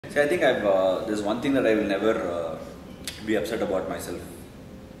See, I think there's one thing that I will never be upset about myself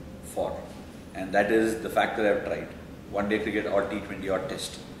for, and that is the fact that I've tried one day cricket or T20 or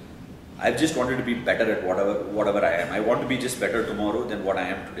test. I've just wanted to be better at whatever I am. I want to be just better tomorrow than what I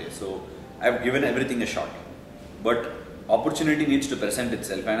am today. So I've given everything a shot. But opportunity needs to present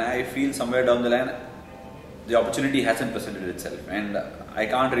itself, and I feel somewhere down the line the opportunity hasn't presented itself, and I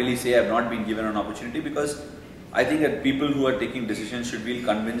can't really say I've not been given an opportunity, because I think that people who are taking decisions should feel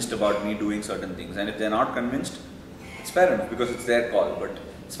convinced about me doing certain things, and if they're not convinced, it's fair enough because it's their call. But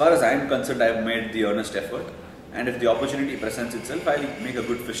as far as I'm concerned, I've made the earnest effort, and if the opportunity presents itself, I'll make a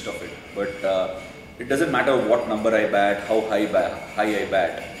good fist of it. But it doesn't matter what number I bat, how high I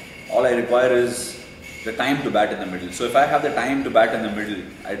bat. All I require is the time to bat in the middle. So if I have the time to bat in the middle,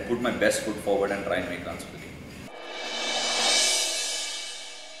 I'd put my best foot forward and try and make runs with it.